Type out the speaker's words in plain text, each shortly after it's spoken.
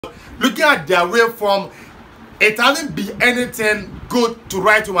looking at their way form, it hasn't been anything good to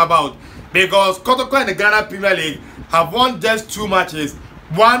write home about, because Kotoko and the Ghana Premier League have won just 2 matches.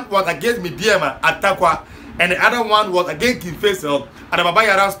 One was against Midiama at Takwa, and the other one was against King Faisal at the Baba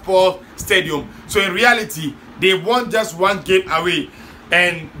Yara Sports Stadium. So in reality, they won just 1 game away,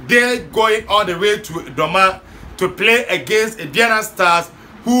 and they're going all the way to Dormaa to play against Aduana Stars,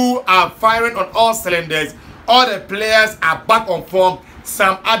 who are firing on all cylinders. All the players are back on form.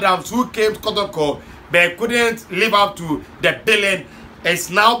 Sam Adams, who came to Kotoko but couldn't live up to the billing, is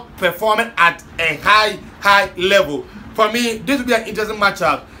now performing at a high level. For me, this will be an interesting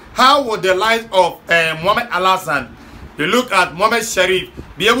matchup. How would the likes of Mohamed Alassane, you look at Mohamed Sharif,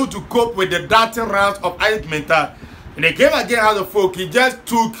 be able to cope with the darting rounds of Alex Menta? In the game against House of Folk, he just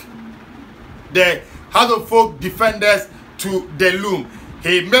took the House of Folk defenders to the loom.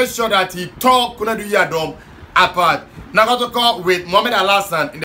 He made sure that he tore Kunadu Yadom apart. Now, Kotoko with Mohamed Alassane